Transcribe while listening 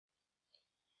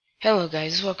Hello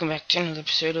guys, welcome back to another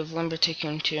episode of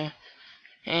Tycoon 2,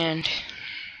 and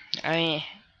I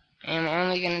am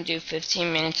only going to do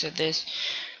 15 minutes of this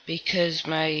because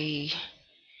my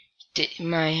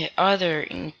other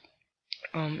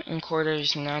encoder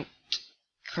is not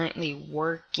currently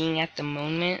working at the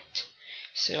moment,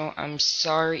 so I'm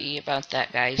sorry about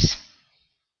that, guys.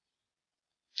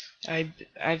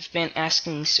 I've been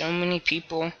asking so many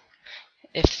people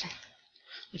if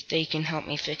they can help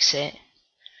me fix it.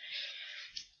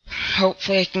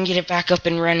 Hopefully I can get it back up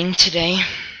and running today.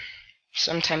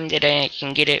 Sometime today I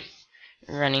can get it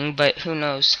running, but who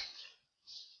knows.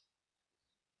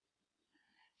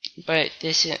 But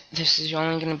this is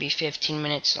only going to be 15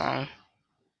 minutes long.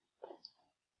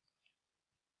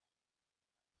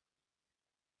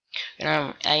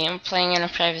 And I am playing in a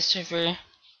private server.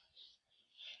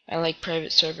 I like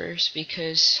private servers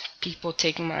because people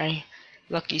take my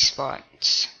lucky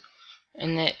spots,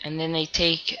 and then they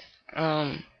take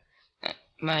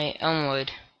my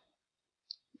elmwood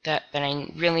that I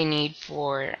really need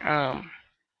for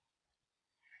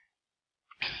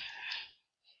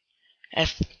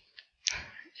if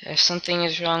something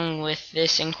is wrong with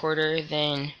this encoder,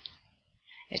 then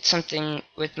it's something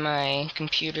with my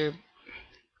computer.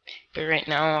 But right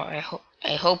now, I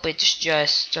hope it's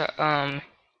just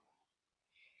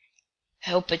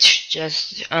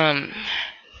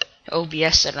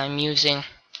OBS that I'm using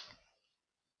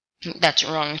that's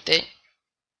wrong with it.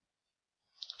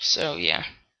 So yeah.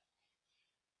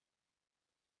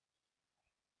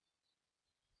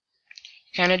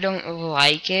 Kinda don't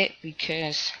like it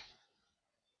because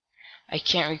I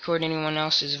can't record anyone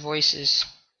else's voices.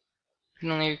 I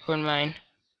can only record mine.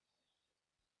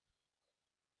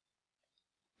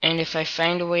 And if I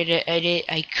find a way to edit,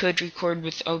 I could record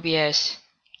with OBS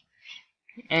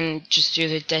and just do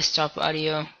the desktop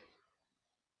audio,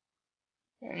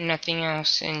 nothing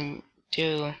else, and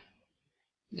do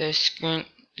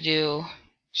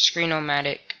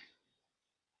Screenomatic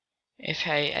if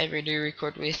I ever do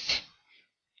record with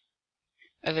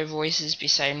other voices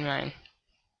beside mine.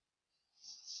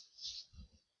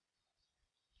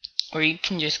 Or you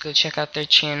can just go check out their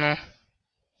channel.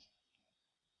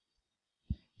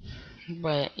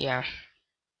 But yeah.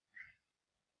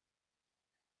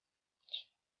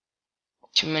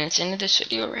 2 minutes into this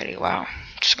video already. Wow.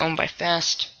 Just going by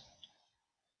fast.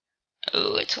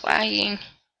 Oh, it's lagging.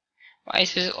 Why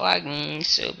is it lagging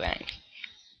so bad?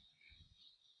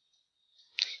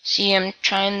 See, I'm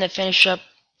trying to finish up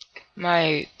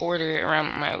my border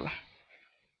around my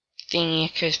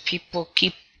thingy because people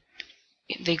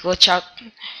they glitch out.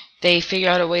 They figure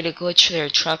out a way to glitch their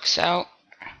trucks out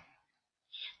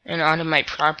and onto my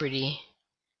property,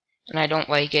 and I don't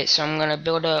like it, so I'm gonna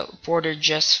build a border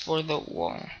just for the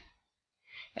wall.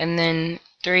 And then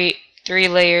three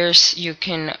layers. You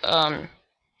can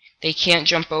they can't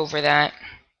jump over that.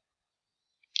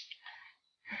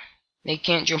 They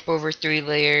can't jump over 3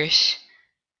 layers,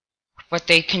 but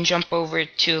they can jump over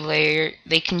 2 layers.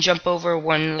 They can jump over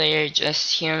 1 layer,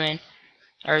 just human,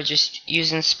 or just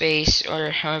using space, or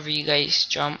however you guys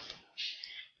jump.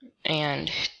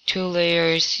 And 2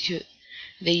 layers,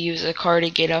 they use a car to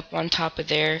get up on top of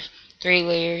there. 3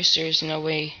 layers, there's no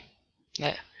way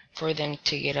for them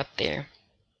to get up there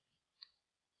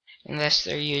unless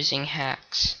they're using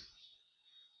hacks.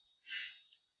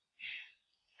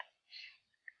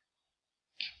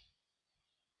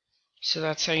 So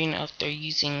that's how you know if they're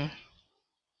using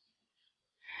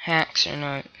hacks or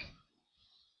not.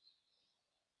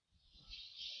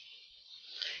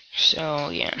 So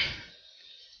yeah.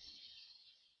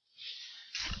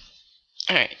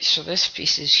 Alright, so this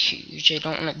piece is huge. I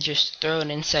don't want to just throw it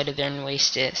inside of there and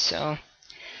waste it, so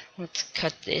let's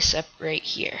cut this up right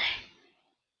here.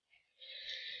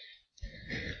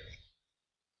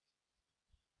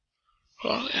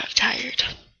 Oh, I'm tired.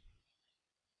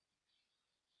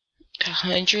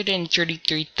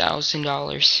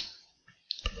 $133,000.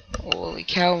 Holy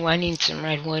cow, I need some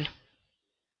redwood.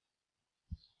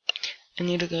 I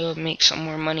need to go make some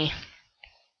more money.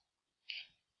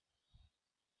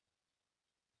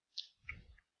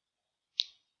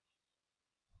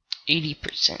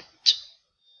 %.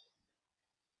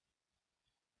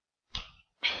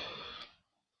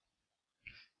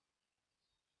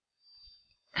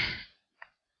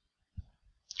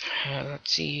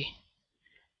 Let's see.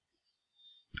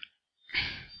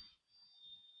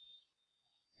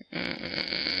 I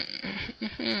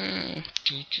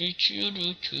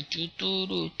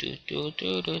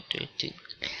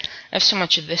have so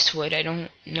much of this wood, I don't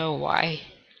know why,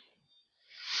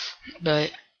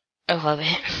 but I love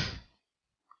it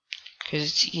because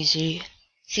it's easy.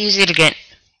 It's easy to get.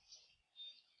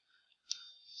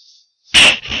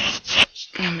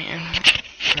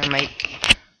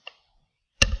 mic.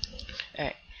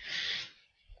 Alright.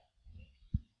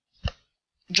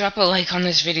 Drop a like on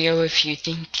this video if you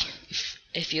think,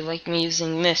 if you like me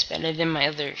using this better than my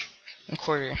other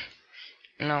encoder.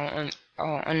 And I'll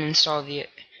uninstall the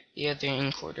other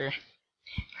encoder.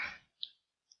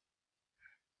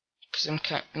 Because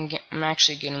I'm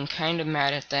actually getting kind of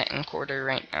mad at that encoder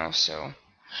right now, so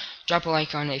drop a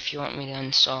like on it if you want me to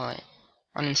uninstall it.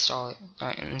 Uninstall it,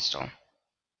 not install.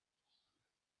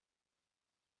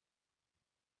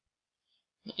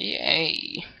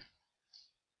 Yay!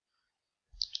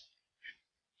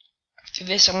 After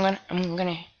this, I'm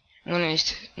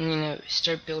gonna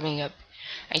start building up.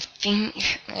 I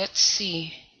think, let's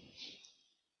see.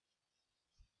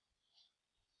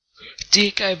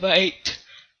 Think I might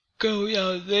go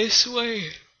down this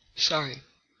way. Sorry.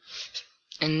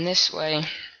 And this way.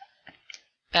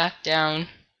 Back down.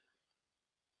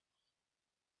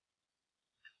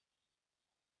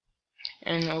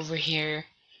 And over here.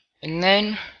 And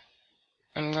then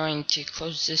I'm going to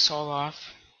close this all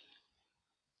off.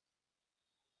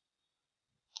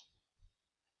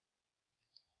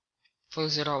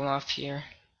 Close it all off here.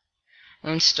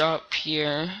 And stop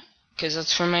here. Because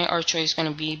that's where my archway is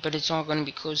going to be. But it's all going to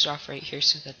be closed off right here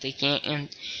so that they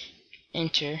can't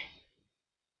enter.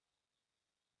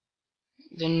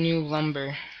 The new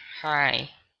lumber.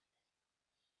 Hi.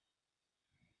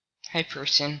 Hi,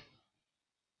 person.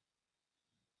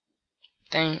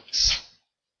 Thanks.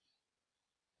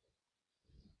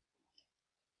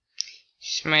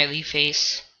 Smiley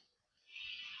face.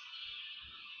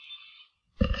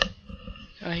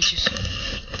 I just...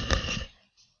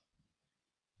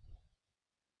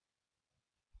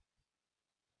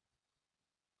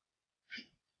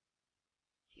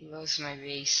 He loves my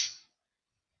base.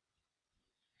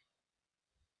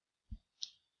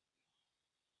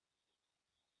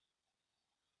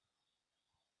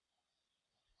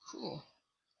 Cool.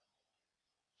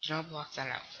 Do not block that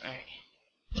out. Alright.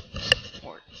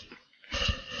 Or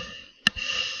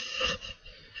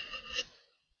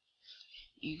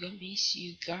you got base,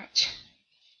 you got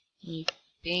a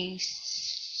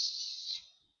base.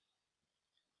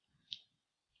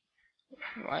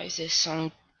 Why is this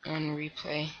song on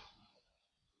replay? I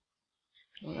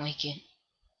don't like it.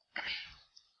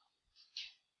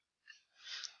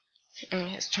 It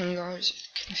only has $20. I kind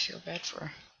of feel bad for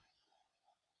her.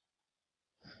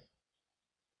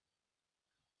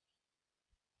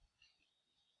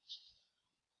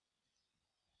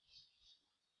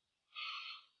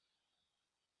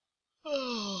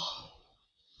 Oh.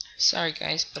 Sorry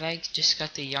guys, but I just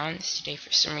got the yawns today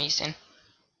for some reason.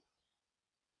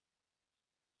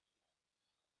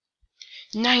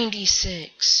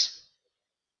 96.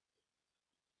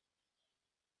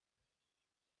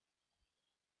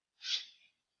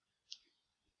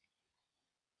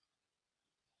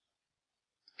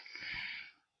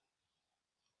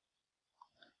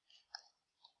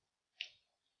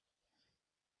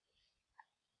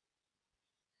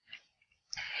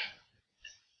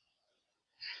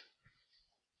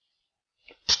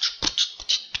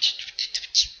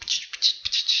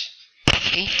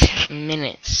 Eight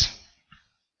minutes.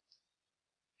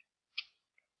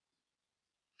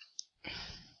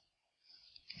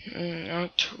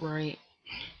 Not right.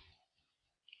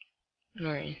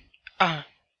 Right.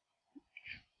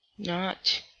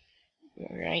 Not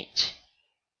right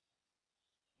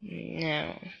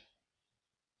now.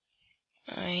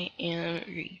 I am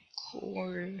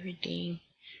recording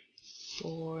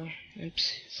for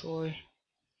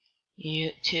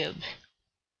YouTube.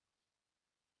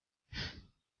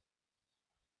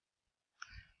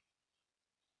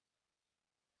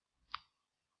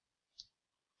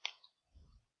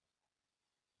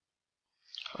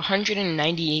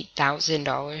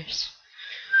 $198,000.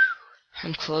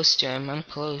 I'm close to him. I'm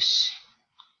close.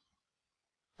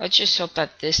 Let's just hope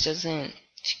that this doesn't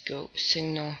go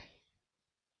signal.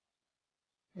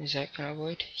 Is that gonna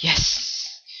avoid?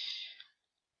 Yes.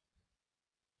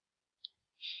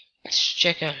 Let's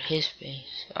check out his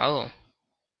base. Oh.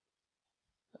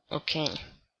 Okay.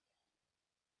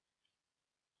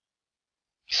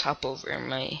 Let's hop over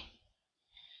my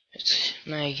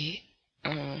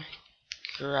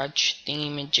garage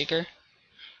thingy-majigger.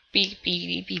 Beep, beep,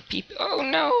 beep, beep, beep. Oh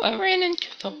no, I ran into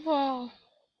the wall.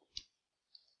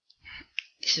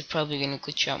 This is probably gonna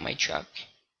glitch out my truck.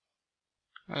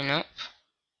 Or nope.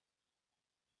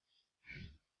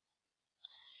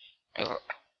 Oh,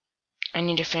 I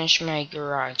need to finish my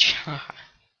garage.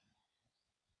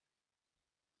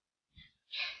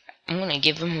 I'm gonna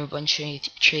give him a bunch of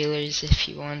trailers if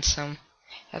he wants some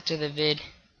after the vid.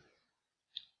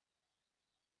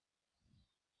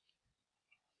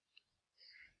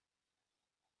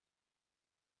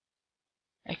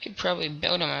 I could probably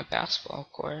build him a basketball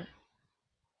court.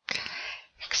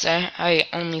 Because I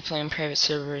only play in private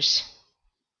servers.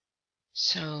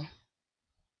 So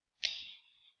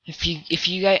if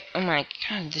you guys, oh my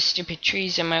god, this stupid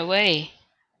tree's in my way.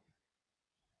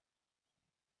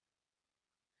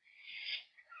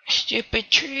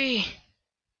 Stupid tree.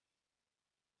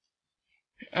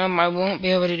 I won't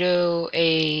be able to do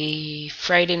a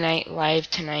Friday night live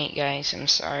tonight, guys. I'm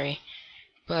sorry,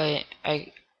 but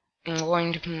I'm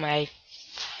going to my.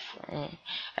 I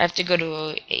have to go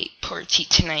to a party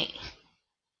tonight,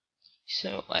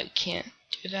 so I can't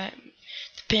do that.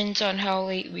 Depends on how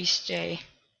late we stay.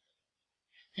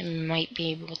 I might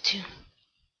be able to.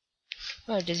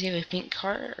 Oh, does he have a pink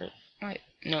car? Or what?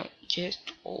 No, just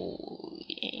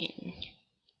bowling.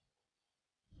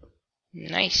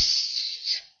 Nice.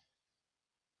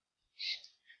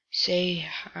 Say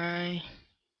hi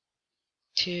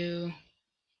to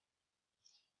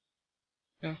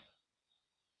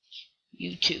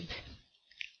YouTube.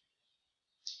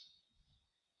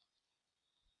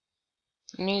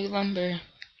 New lumber.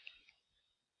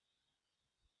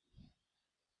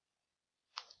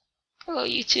 Hello,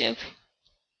 YouTube.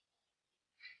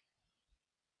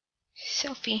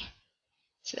 Selfie.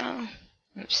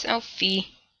 Selfie.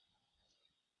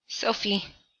 Selfie.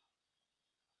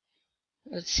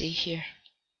 Let's see here.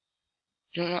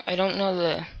 I don't know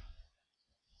the.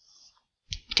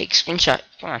 Take screenshot.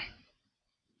 Come on.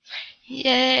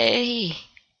 Yay!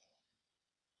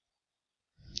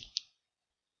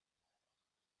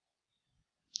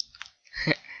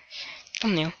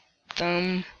 Thumbnail.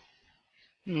 Thumbnail.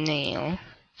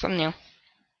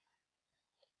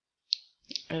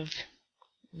 Of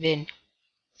vid.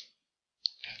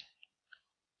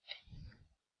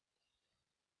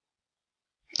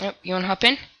 Nope, you wanna hop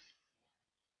in?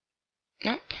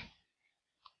 Nope.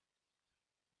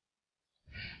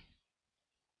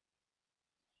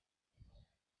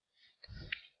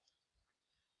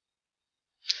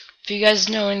 If you guys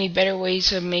know any better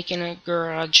ways of making a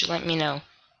garage, let me know.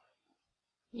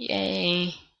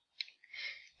 Yay.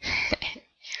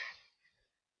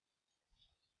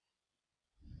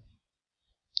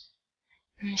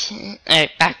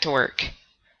 Alright, back to work.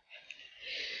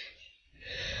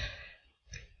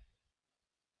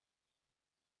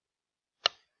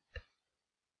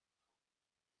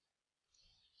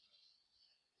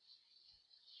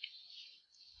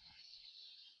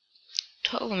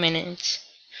 $12 minutes.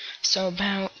 So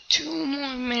about 2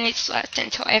 more minutes left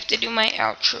until I have to do my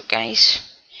outro, guys.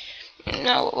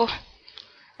 No,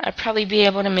 I'll probably be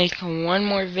able to make one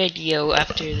more video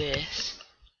after this.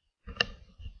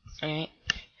 Alright.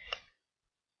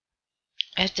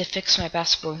 I have to fix my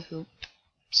basketball hoop,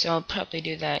 so I'll probably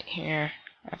do that here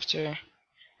after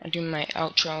I do my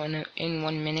outro in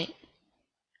 1 minute.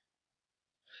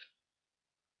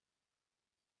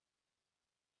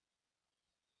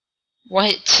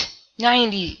 What?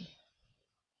 90!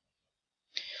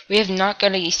 We have not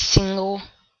got a single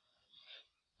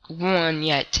one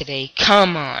yet today.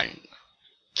 Come on.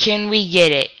 Can we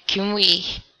get it? Can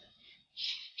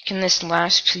this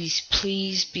last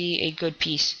please be a good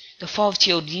piece? The fall of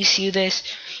teal, do you see this?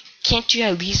 Can't you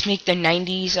at least make the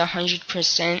 90s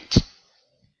 100%?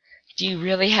 Do you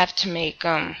really have to make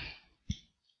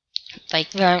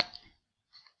like that?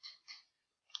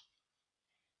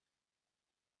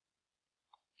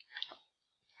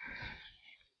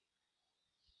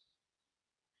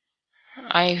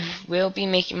 I will be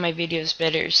making my videos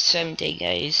better someday,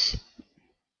 guys.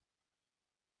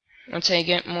 Once I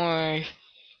get more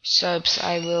subs,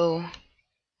 I will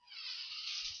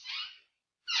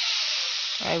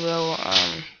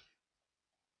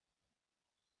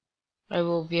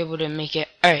be able to make it.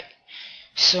 Alright,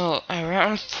 so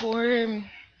around 4,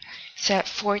 it's at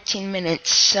 14 minutes,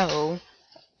 so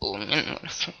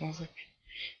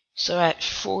so at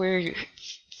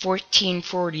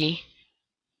 14:40,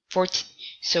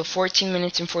 so 14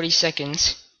 minutes and 40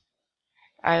 seconds,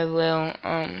 I will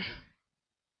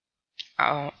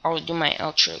I'll do my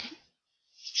outro,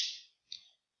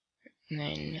 and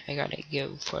then I gotta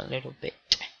go for a little bit.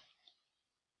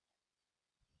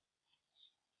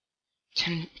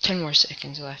 10 more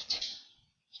seconds left.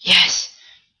 Yes!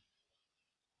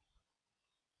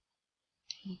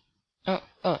 Oh,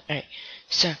 alright.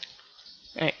 So,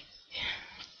 alright.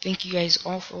 Thank you guys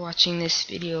all for watching this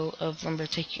video of Lumber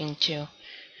Tycoon 2.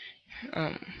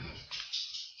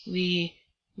 We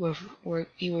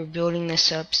were building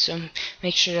this up, so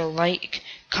make sure to like,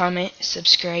 comment,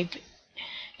 subscribe,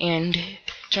 and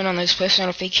turn on those post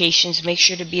notifications. Make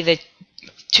sure to be the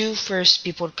 2 first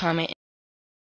people to comment